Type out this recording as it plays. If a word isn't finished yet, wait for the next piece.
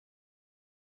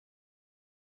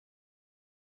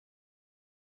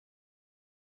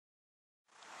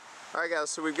Alright guys,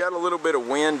 so we've got a little bit of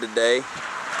wind today,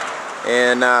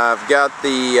 and I've got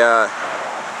the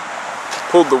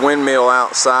pulled the windmill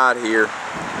outside here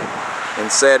and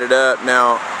set it up.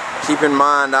 Now keep in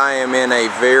mind I am in a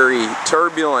very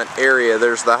turbulent area.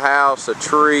 There's the house, a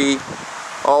tree,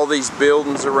 all these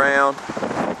buildings around,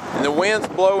 and the wind's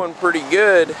blowing pretty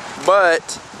good, but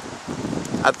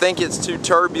I think it's too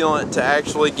turbulent to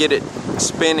actually get it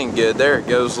spinning good. There it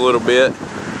goes a little bit,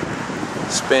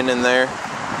 spinning there.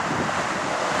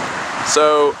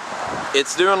 So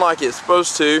it's doing like it's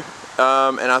supposed to,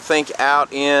 and I think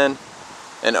out in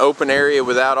an open area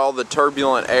without all the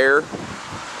turbulent air,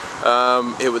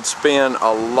 it would spin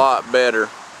a lot better.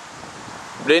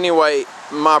 But anyway,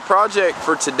 my project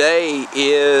for today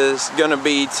is going to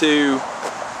be to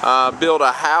build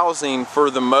a housing for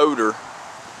the motor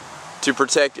to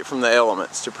protect it from the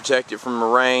elements, to protect it from the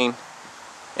rain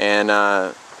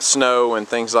and snow and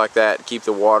things like that, keep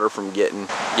the water from getting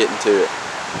to it.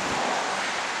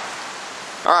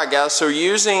 Alright guys, so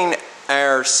using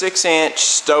our 6-inch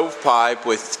stovepipe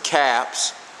with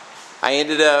caps, I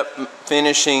ended up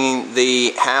finishing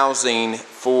the housing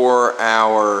for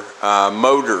our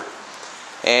motor.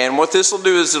 And what this will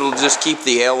do is it'll just keep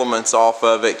the elements off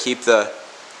of it, keep the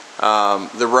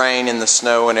rain and the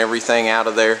snow and everything out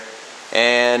of there.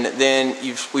 And then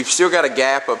we've still got a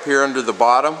gap up here under the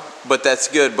bottom, but that's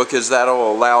good because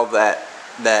that'll allow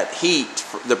that heat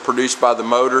that produced by the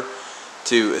motor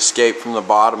to escape from the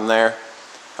bottom there.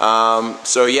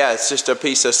 So yeah, it's just a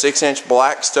piece of 6-inch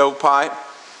black stovepipe,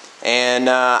 and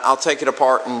I'll take it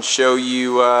apart and show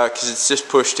you, because it's just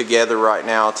pushed together right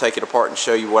now. I'll take it apart and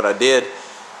show you what I did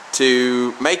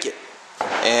to make it.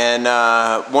 And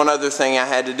one other thing I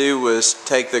had to do was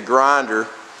take the grinder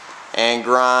and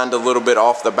grind a little bit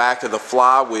off the back of the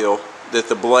flywheel that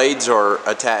the blades are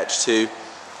attached to,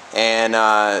 and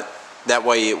that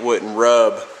way it wouldn't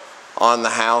rub on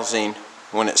the housing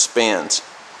when it spins.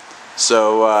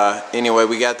 So anyway,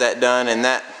 we got that done, and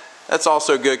that's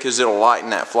also good because it'll lighten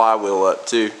that flywheel up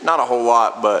too. Not a whole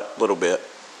lot, but a little bit.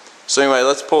 So anyway,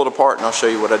 let's pull it apart and I'll show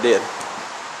you what I did.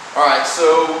 Alright,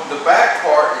 so the back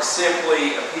part is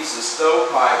simply a piece of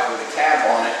stovepipe with a cap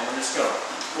on it. I'm just going to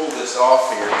pull this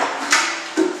off here.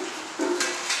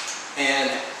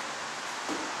 And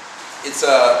it's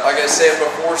like I said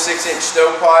before, 6-inch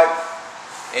stovepipe.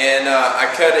 And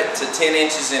I cut it to 10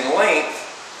 inches in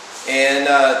length, and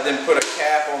then put a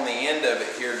cap on the end of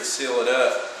it here to seal it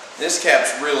up. This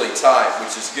cap's really tight,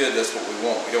 which is good. That's what we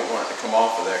want. We don't want it to come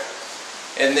off of there.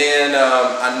 And then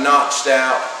I notched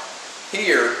out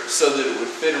here so that it would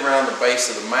fit around the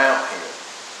base of the mount here.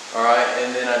 Alright,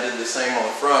 and then I did the same on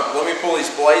the front. But let me pull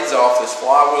these blades off, this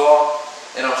flywheel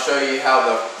off, and I'll show you how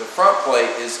the front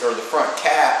plate is, or the front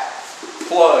cap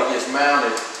plug is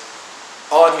mounted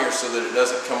on here so that it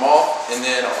doesn't come off, and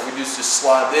then all we do is just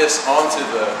slide this onto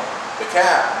the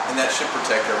cap, and that should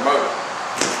protect our motor.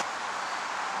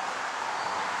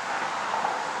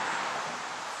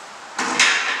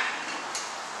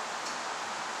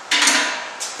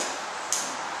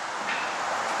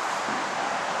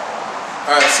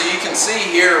 Alright, so you can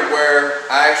see here where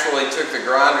I actually took the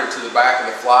grinder to the back of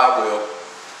the flywheel,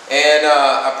 and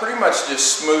I pretty much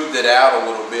just smoothed it out a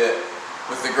little bit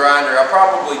with the grinder. I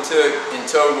probably took in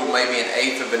total maybe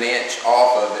 1/8 of an inch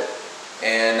off of it,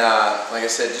 and like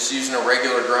I said, just using a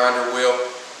regular grinder wheel,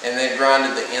 and then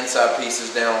grinded the inside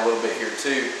pieces down a little bit here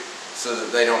too so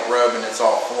that they don't rub and it's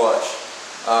all flush.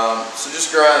 So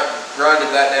just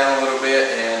grinded that down a little bit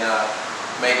and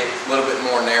made it a little bit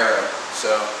more narrow.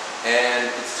 So, and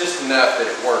it's just enough that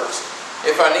it works.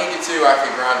 If I needed to, I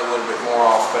could grind a little bit more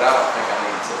off, but I don't think I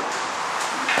need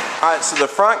to. Alright, so the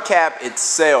front cap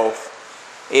itself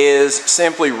is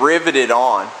simply riveted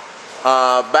on.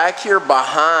 Back here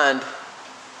behind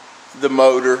the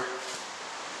motor,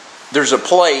 there's a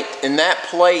plate, and that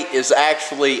plate is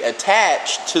actually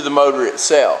attached to the motor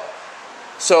itself.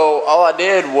 So all I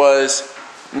did was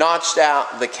notched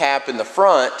out the cap in the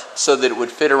front so that it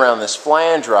would fit around this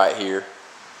flange right here,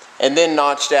 and then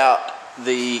notched out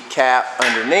the cap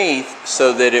underneath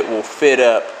so that it will fit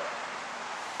up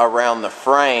around the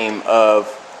frame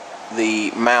of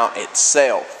the mount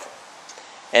itself,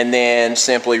 and then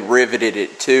simply riveted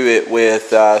it to it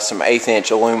with some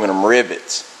 1/8-inch aluminum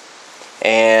rivets.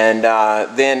 And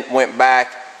then went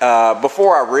back,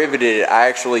 before I riveted it, I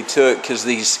actually took, because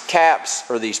these caps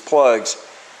or these plugs,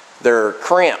 they're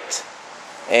crimped,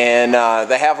 and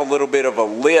they have a little bit of a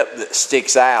lip that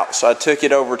sticks out, so I took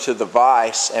it over to the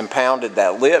vise and pounded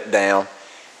that lip down,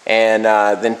 and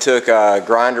then took a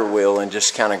grinder wheel and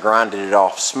just kind of grinded it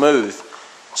off smooth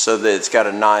so that it's got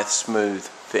a nice smooth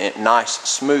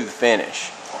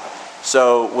finish.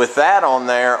 So with that on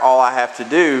there, all I have to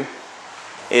do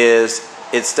is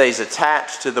it stays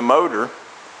attached to the motor,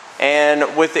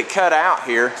 and with it cut out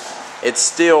here, it's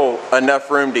still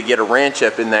enough room to get a wrench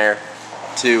up in there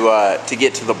to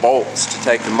get to the bolts to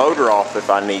take the motor off if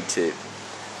I need to.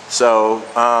 So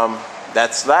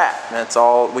that's that. That's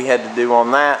all we had to do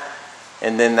on that,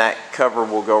 and then that cover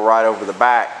will go right over the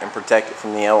back and protect it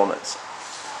from the elements.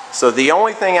 So the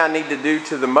only thing I need to do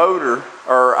to the motor,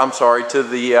 or I'm sorry,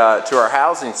 to our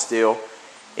housing still,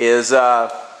 is I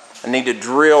need to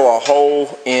drill a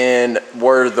hole in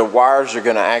where the wires are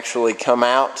going to actually come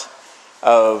out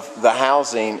of the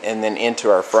housing and then into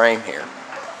our frame here.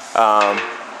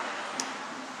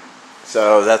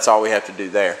 So that's all we have to do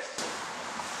there.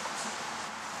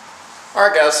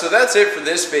 Alright guys, so that's it for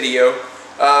this video.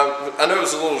 I know it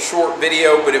was a little short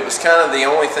video, but it was kind of the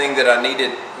only thing that I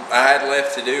had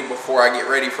left to do before I get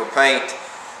ready for paint.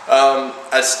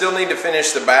 I still need to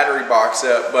finish the battery box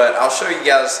up, but I'll show you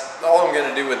guys. All I'm going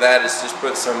to do with that is just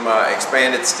put some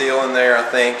expanded steel in there, I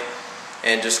think,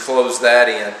 and just close that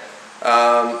in.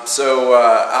 So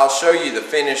I'll show you the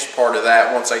finished part of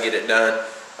that once I get it done.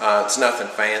 It's nothing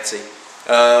fancy.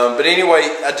 But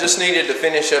anyway, I just needed to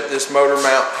finish up this motor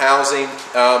mount housing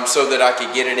so that I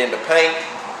could get it into paint.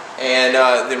 And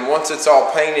then once it's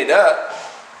all painted up,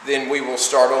 then we will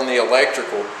start on the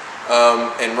electrical.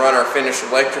 And run our finished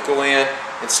electrical in,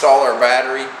 install our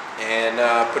battery, and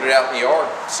put it out in the yard.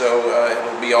 So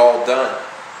it'll be all done.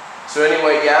 So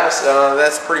anyway guys,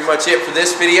 that's pretty much it for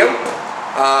this video.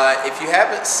 If you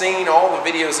haven't seen all the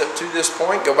videos up to this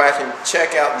point, go back and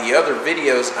check out the other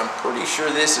videos. I'm pretty sure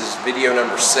this is video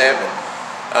number 7.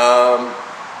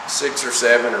 6 or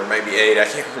 7 or maybe 8, I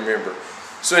can't remember.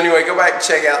 So anyway, go back and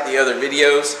check out the other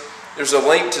videos. There's a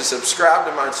link to subscribe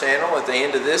to my channel at the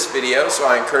end of this video, so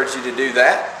I encourage you to do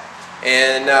that.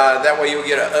 And that way you'll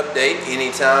get an update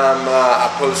anytime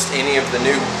I post any of the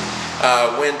new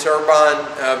wind turbine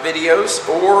videos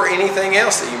or anything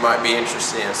else that you might be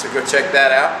interested in. So go check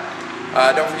that out.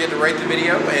 Don't forget to rate the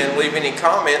video and leave any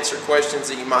comments or questions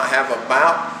that you might have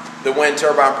about the wind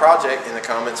turbine project in the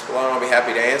comments below, and I'll be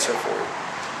happy to answer for you.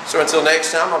 So until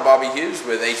next time, I'm Bobby Hughes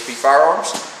with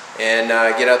HPFirearms. And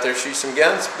get out there, shoot some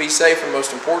guns, be safe, and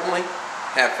most importantly,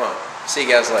 have fun. See you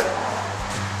guys later.